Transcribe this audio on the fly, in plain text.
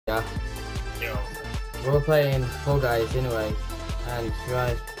Yeah. Yo. We're playing Fallguys anyway, and you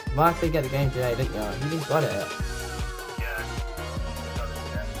guys might actually get the game today, didn't you? You just got it. Yeah.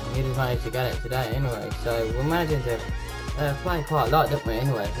 You just managed to get it today anyway, so we're managing to play quite a lot, don't we?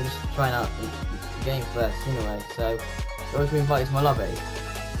 Anyway, we're just trying out the game first anyway, so you want to invite you to my lobby?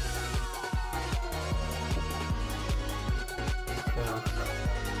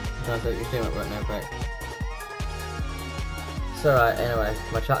 Sounds like you're doing it right now, great. It's alright, anyway,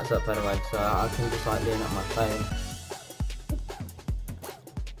 my chat's up anyway, so I can just like lean up my phone.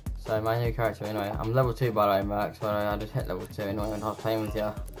 So my new character anyway, I'm level 2 by the way, Maxx, but I just hit level 2 anyway when I was playing with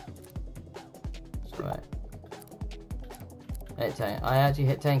you. It's alright. I actually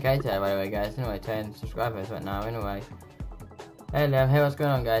hit 10k today by the way guys, anyway, 10 subscribers right now anyway. Hey Liam, hey what's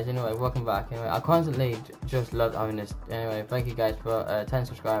going on guys, anyway, welcome back, anyway, I constantly just love having this, anyway, thank you guys for 10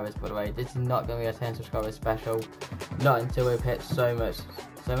 subscribers by the way. This is not going to be a 10 subscribers special, not until we've hit so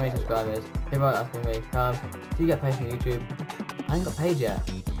many subscribers. People are asking me, do you get paid from YouTube? I ain't got paid yet,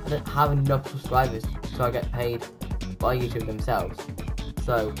 I don't have enough subscribers so I get paid by YouTube themselves,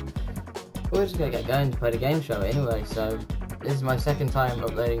 so we're just going to get going to play the game show anyway. So this is my second time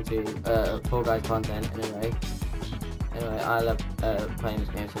uploading to Fallguys content anyway. I love playing this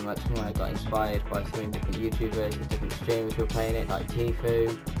game so much. Anyway, I got inspired by so many different YouTubers and different streamers who are playing it, like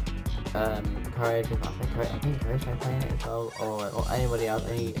Tifu, Courage, I think Courage are playing it as well, or anybody else,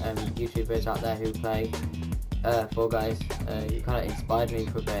 any YouTubers out there who play Fallguys. You kind of inspired me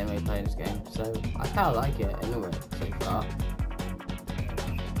for a bit anyway playing this game, so I kind of like it anyway so far.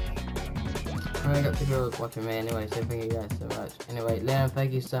 I got people watching me anyway, so thank you guys so much. Anyway, Liam,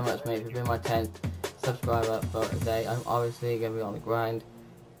 thank you so much mate for being my 10th subscriber for today. I'm obviously going to be on the grind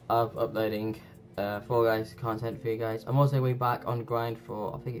of uploading Fallguys content for you guys. I'm also going to be back on the grind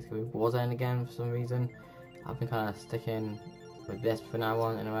for, I think it's going to be Warzone again for some reason. I've been kind of sticking with this for now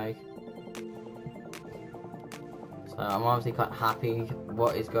on anyway. So I'm obviously quite happy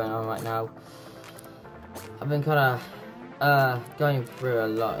what is going on right now. I've been kind of going through a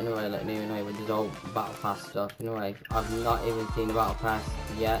lot anyway, like anyway with this old battle pass stuff anyway. I've not even seen the battle pass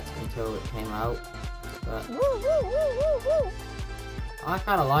yet until it came out, but I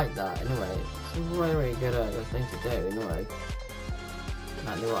kind of like that anyway. It's a very good thing to do anyway.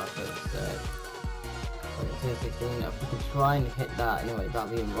 Not new outfits, so 216, if we can try and hit that anyway, that'd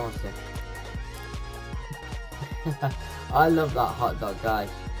be even more sick. I love that hot dog guy.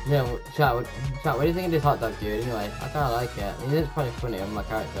 Yeah, chat, what do you think of this hot dog dude anyway? I kinda like it. I mean, it's probably funny on my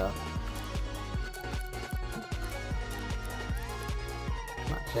character.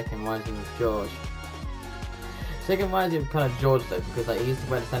 That chicken reminds me of George. Chicken reminds me of kind of George though, because like, he used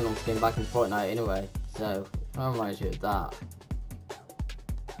to wear the Sentinel skin back in Fortnite anyway, so that reminds you of that.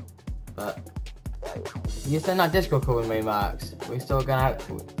 But you send that Discord call with me, Maxx. Are we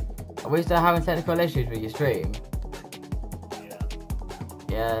still having technical issues with your stream?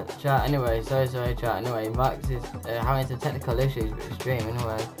 Yeah, chat, anyway, sorry chat, anyway, Maxx is having some technical issues with the stream,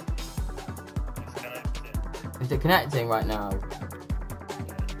 anyway. Is it connecting right now?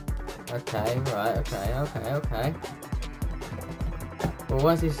 Okay, right, okay. Well,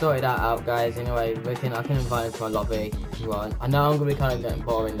 once he's sorted that out, guys, anyway, I can invite him to my lobby if you want. I know I'm going to be kind of getting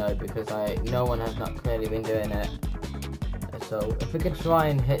boring though, because no one has not clearly been doing it. So if we could try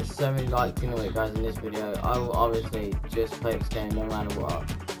and hit so many likes anyway guys in this video, I will obviously just play this game no matter what.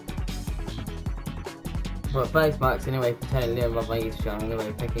 But thanks Maxx anyway for telling Liam about my YouTube channel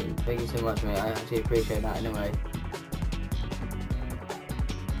anyway, thank you so much mate, I actually appreciate that anyway.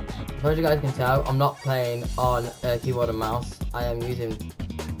 As you guys can tell, I'm not playing on keyboard and mouse, I am using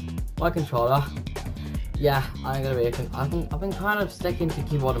my controller. Yeah, I've been kind of sticking to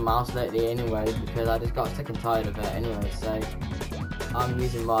keyboard and mouse lately anyway, because I just got sick and tired of it anyway, so I'm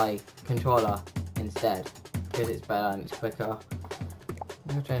using my controller instead, because it's better and it's quicker. I'm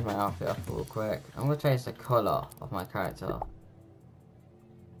going to change my outfit up real quick. I'm going to change the colour of my character.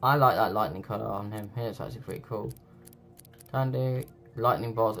 I like that lightning colour on him, he looks actually pretty cool. Can do,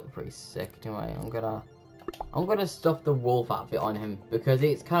 lightning balls look pretty sick anyway. I'm gonna stuff the wolf outfit on him, because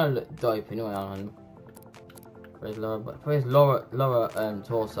it's kind of look dope anyway on him. For his lower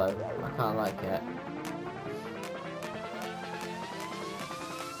torso, I kind of like it.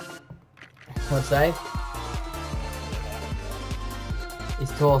 What'd say?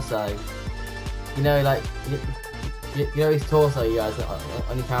 His torso. You know, like you know his torso, you guys,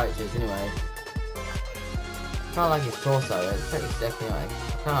 on your characters anyway. I kind of like his torso. It's pretty sick anyway.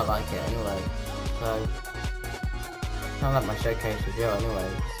 I kind of like it anyway. So, kind of like my showcase review anyway.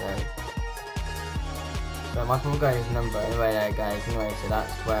 So my Fallguys number anyway there guys, anyway, so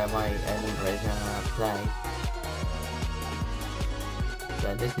that's where my number is when I play.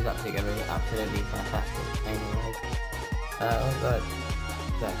 So this is actually going to be absolutely fantastic. Anyway, but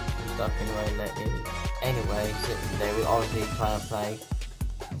check some stuff anyway lately. Anyway, so today we're obviously trying to play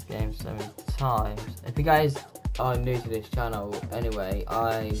this game so many times. If you guys are new to this channel, anyway,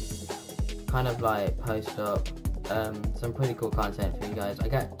 I kind of like post up some pretty cool content for you guys. I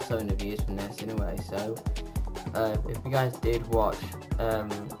get so many views from this anyway, so if you guys did watch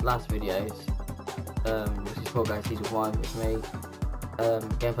last videos, which is Fallguys Season 1 with me,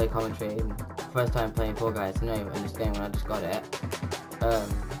 gameplay commentary, and first time playing Fallguys in this game when I just got it,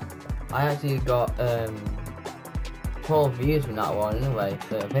 I actually got 12 views from that one anyway,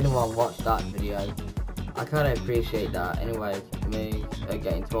 so if anyone watched that video, I kind of appreciate that anyway, me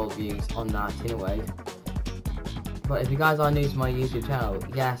getting 12 views on that anyway. But if you guys are new to my YouTube channel,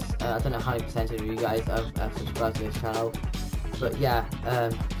 yes, I don't know how many percentage of you guys have subscribed to this channel, but yeah,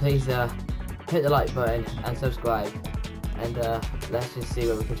 please hit the like button and subscribe, and let's just see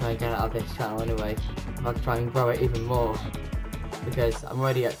what we can try and get out of this channel anyway. I'm about to try and grow it even more, because I'm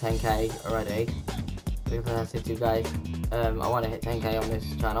already at 10k already. Because I said to you guys, I want to hit 10k on this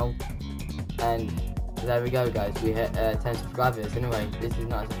channel, and there we go guys, we hit 10 subscribers anyway. This is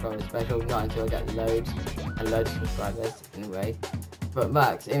not a subscriber special, not until I get loads and loads of subscribers anyway. But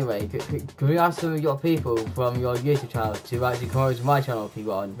Max, anyway, can we ask some of your people from your YouTube channel to actually come over to my channel if you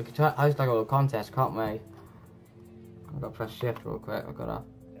want? We can try host like a little contest, can't we? I've got to press shift real quick, I've got to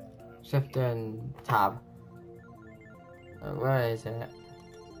shift and tab. Where is it?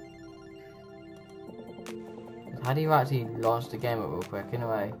 How do you actually launch the game up real quick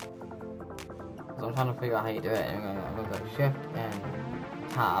anyway? So I'm trying to figure out how you do it. Anyway, I'm going to go shift and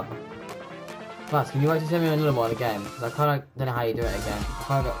tab. Max, can you actually send me another one again? Because I kind of don't know how you do it again. I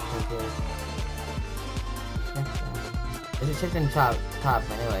kind of got confused. Is it shift and tab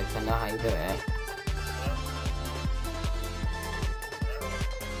anyway? Because I know how you do it.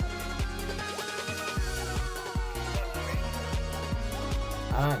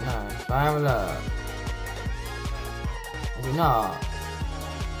 I don't know. Try and have a look. Is it not?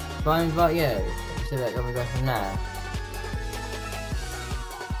 Try and invite you. See that we go from there.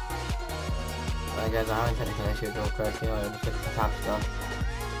 Right guys, I'm having technical issues real quick, you know, just the tab stuff.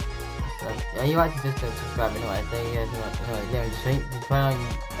 So, yeah, you actually just subscribe anyway. So you guys anyway, just turn on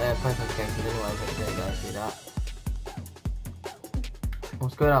post notifications anyway, so you guys do that.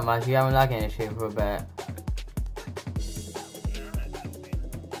 What's going on, Max? You having a lagging issue for a bit?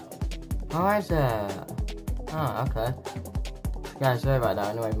 Oh, is it? Oh, okay. Yeah, sorry about that.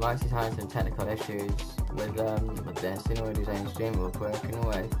 Anyway, Max is having some technical issues with this. Anyway, he's on stream real quick.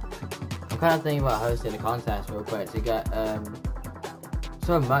 Anyway, I'm kind of thinking about hosting a contest real quick to get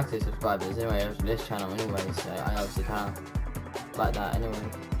some of Max's subscribers. Anyway, for this channel. Anyway, so I obviously kind of like that. Anyway,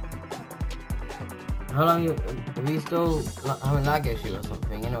 how long are you still having lag issue or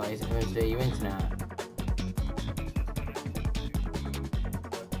something? Anyway, is it going to do your internet?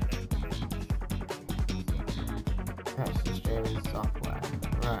 Software.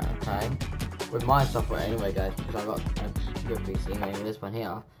 Right, okay. With my software anyway guys, because I've got a good PC anyway, with this one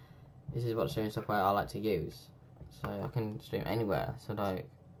here, this is what streaming software I like to use. So I can stream anywhere, so like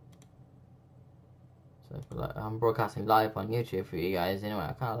I'm broadcasting live on YouTube for you guys anyway.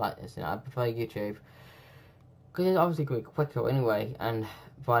 I kinda like this, you know, I prefer YouTube because it's obviously quicker anyway, and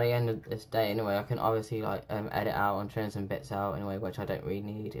by the end of this day anyway, I can obviously like edit out and trim some bits out anyway, which I don't really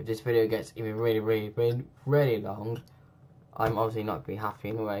need. If this video gets even really long, I'm obviously not going to be happy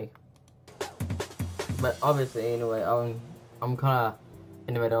anyway. But obviously anyway, I'm kind of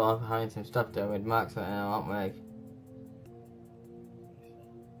in the middle of having some stuff done with Maxx right now, aren't we?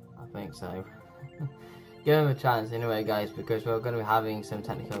 I think so. Give him a chance anyway guys, because we're going to be having some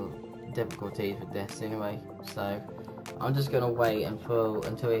technical difficulties with this anyway. So I'm just going to wait until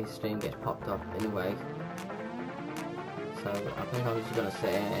his stream gets popped up anyway. So I think I'm just going to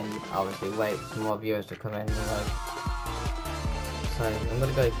sit in and obviously wait for some more viewers to come in anyway. So I'm going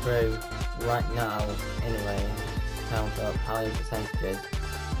to go through right now anyway, count up how many percentages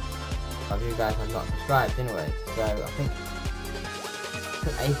of you guys have not subscribed anyway. So I think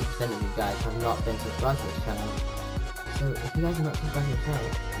 80% of you guys have not been subscribed to this channel. So if you guys are not subscribed to the channel,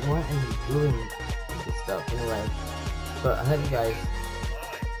 why are you doing this stuff anyway? But I hope you guys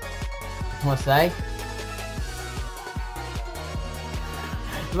want to say.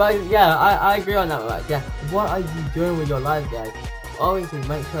 Like, yeah, I agree on that, Max. Yeah, what are you doing with your lives, guys? Obviously,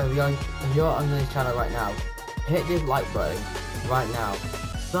 make sure if you're on this channel right now, hit this like button right now.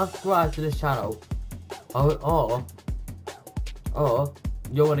 Subscribe to this channel, or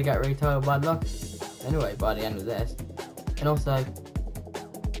you're gonna get really terrible bad luck. Anyway, by the end of this, and also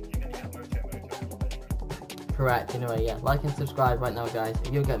correct. Anyway, yeah, like and subscribe right now, guys.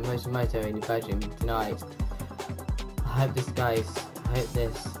 If you'll get most moto in your bedroom tonight, I hope this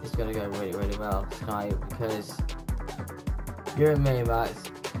is gonna go really, really well tonight, because you're and me,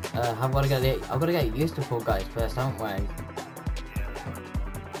 Max. I've got to get used to Fallguys first, haven't we?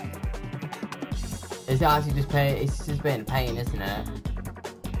 Is it actually just pain? It's just been pain, isn't it?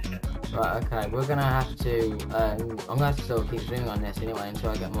 Right, okay, we're gonna have to, I'm gonna have to still keep streaming on this anyway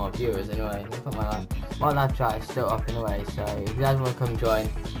until I get more viewers anyway. Look at my live chat is still up anyway, so if you guys want to come join.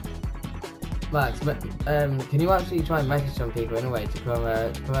 Max, but, can you actually try and message some people anyway to come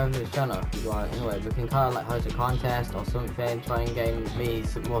over to the channel if you want anyway? We can kind of like host a contest or something, try and gain me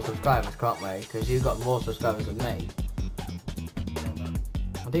some more subscribers, can't we? Because you've got more subscribers than me.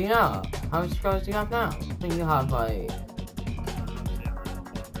 Do you know? How many subscribers do you have now? I think you have like...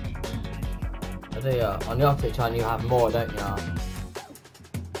 I do, on your Twitch channel you have more, don't you?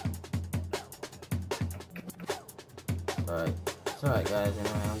 Alright, it's alright guys,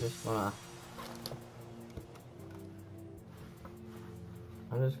 anyway, I'm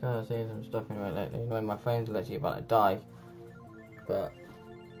just kind of seeing some stuff anyway lately. Anyway, my phone's literally about to die. But...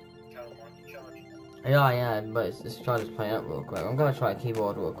 Yeah, but this charger's playing up real quick. I'm gonna try a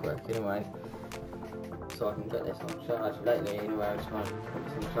keyboard real quick anyway, so I can get this on charge lately anyway. I just want to put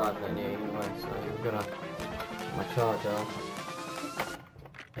this on charge lately anyway, so I'm gonna put my charger off.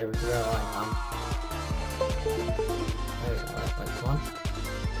 Here we go, I am. There we go, next one.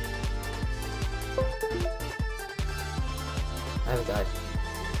 There we go.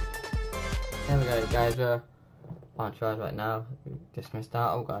 There we go, guys. We're on charge right now. Just missed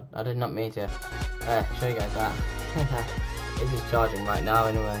out. Oh god, I did not mean to show you guys that. This is charging right now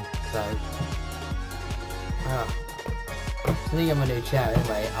anyway, so I think I'm a new chair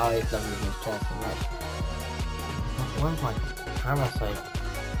anyway. I always love using this chair so much. Why's my camera so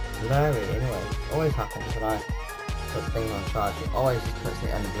blurry anyway? It always happens when I put things on charge. It always just puts it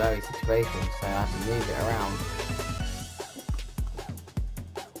in a blurry situation, so I have to move it around.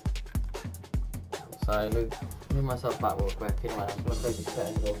 So move myself back real quick anyway. I'm gonna close this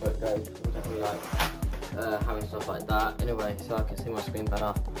curtain real quick guys. I don't really like having stuff like that anyway, so I can see my screen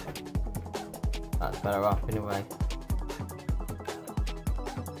better. That's better off anyway.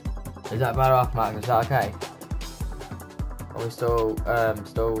 Is that better off, Max? Is that okay? Are we still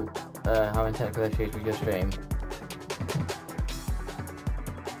having technical issues with your stream?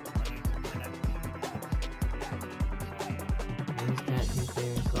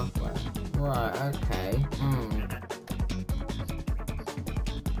 Right, okay.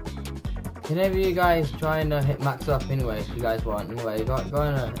 Can any of you guys try and hit Max up anyway, if you guys want? Anyway, go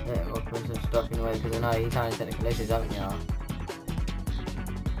and hit him up with some stuff anyway, because I know he's having technical issues, haven't you?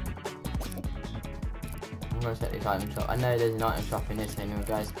 I'm gonna set this item shop. I know there's an item shop in this anyway,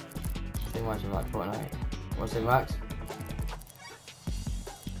 guys. Too much of like Fortnite. What's it, Max?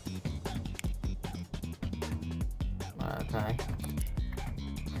 Right, okay.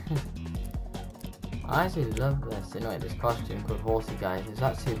 I actually love this, anyway, this costume called Horsey, guys. It's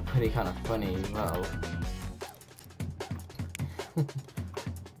actually pretty kind of funny as well. Can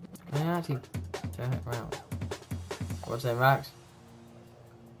I actually turn it around? What's that, Max?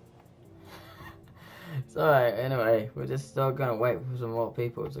 It's alright, anyway, we're just still gonna wait for some more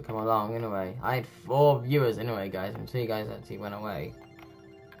people to come along anyway. I had 4 viewers anyway, guys, and 2 guys actually went away.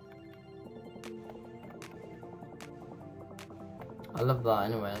 I love that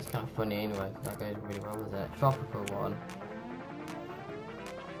anyway, it's kind of funny anyway, that goes really well with it. Tropical one.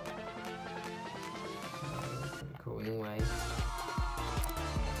 Pretty cool anyway.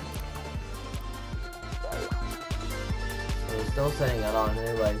 So we're still saying it on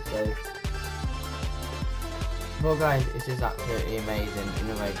anyway, so... Well guys, it's just absolutely amazing in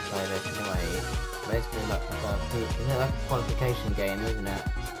the way to play this anyway. It's basically like a qualification game, isn't it?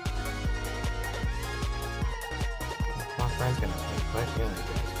 My friend's gonna play first game with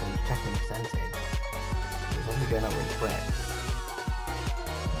this, so I'm checking the percentage. It's only going up really quick.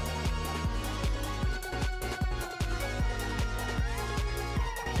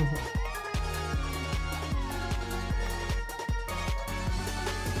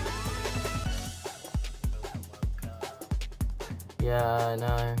 Yeah, I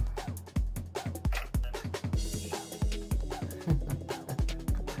know.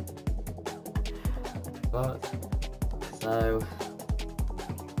 But, so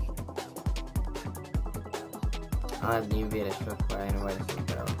I have new video software anyway, so we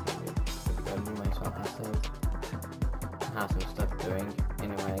go anyway, so I can still have some stuff doing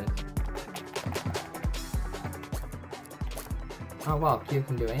anyway. Oh well, Q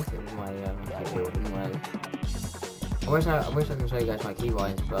can do anything with my keyboard anyway. I wish I could show you guys my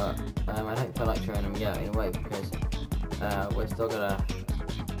keybinds, but I don't feel like showing them yet in a way because we're still gonna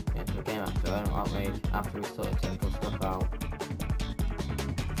get to the game after, aren't we? After we sort the technical stuff out.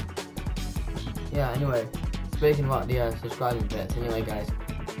 Yeah. Anyway, speaking about the subscribing bits. Anyway, guys,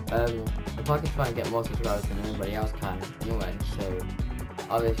 if I can try and get more subscribers than anybody else can. Anyway, so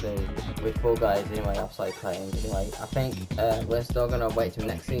obviously with Fallguys. Anyway, I've started playing. Anyway, I think we're still gonna wait till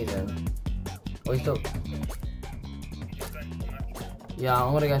next season. Are we still? Yeah,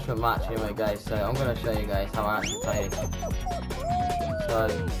 I'm gonna go to a match anyway, guys. So I'm gonna show you guys how I actually play. So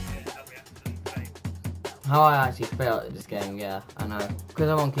how I actually feel at this game, yeah, I know, because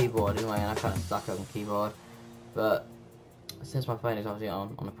I'm on keyboard anyway, and I kind of suck on keyboard. But since my phone is obviously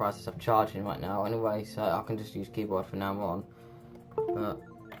on the process of charging right now, anyway, so I can just use keyboard from now on. But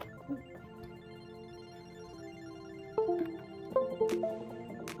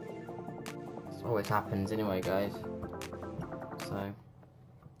this always happens anyway, guys. So.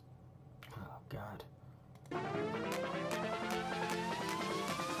 Oh God.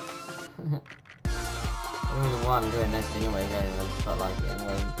 I was the one doing this anyway, guys. I just felt like it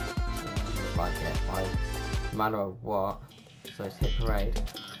anyway. Just like it, no matter what. So it's hit parade.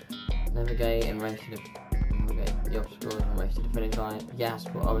 Navigate and race to the obstacles and race to the finish line. Yes,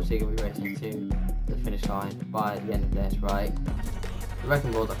 but obviously you'll be racing to the finish line by the end of this, right? The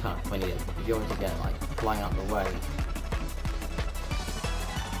wrecking balls are kind of funny if you want to get like flying out the way.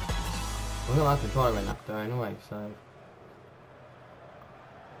 I've got my controller in after anyway, so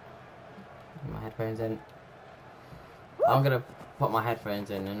my headphones in. I'm gonna put my headphones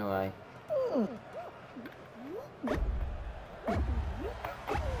in anyway.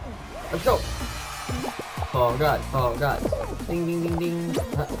 Let's go! Oh god. Ding ding ding ding.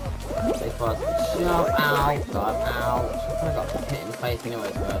 Stay fast. Jump out. God, ouch. I kinda got hit in the face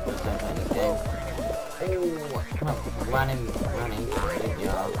anyway, so I first time playing this game. Oh, I kind of ran into it,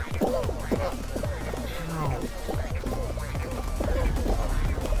 yeah.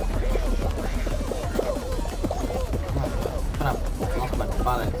 Kind of lost my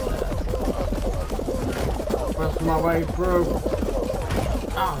balance there. Press my way through.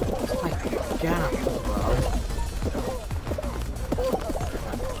 Oh, it's like gap, bro.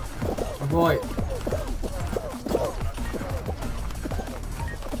 Avoid.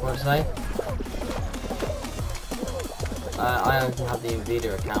 What did I say? I only have the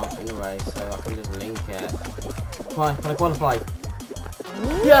Nvidia account anyway, so I can just link it. Come on, can I qualify?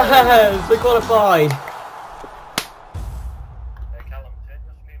 Yes, I qualified!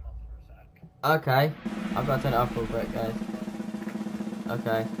 Okay, I've got to turn it off real quick, guys.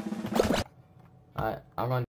 Okay. Alright, I'm going to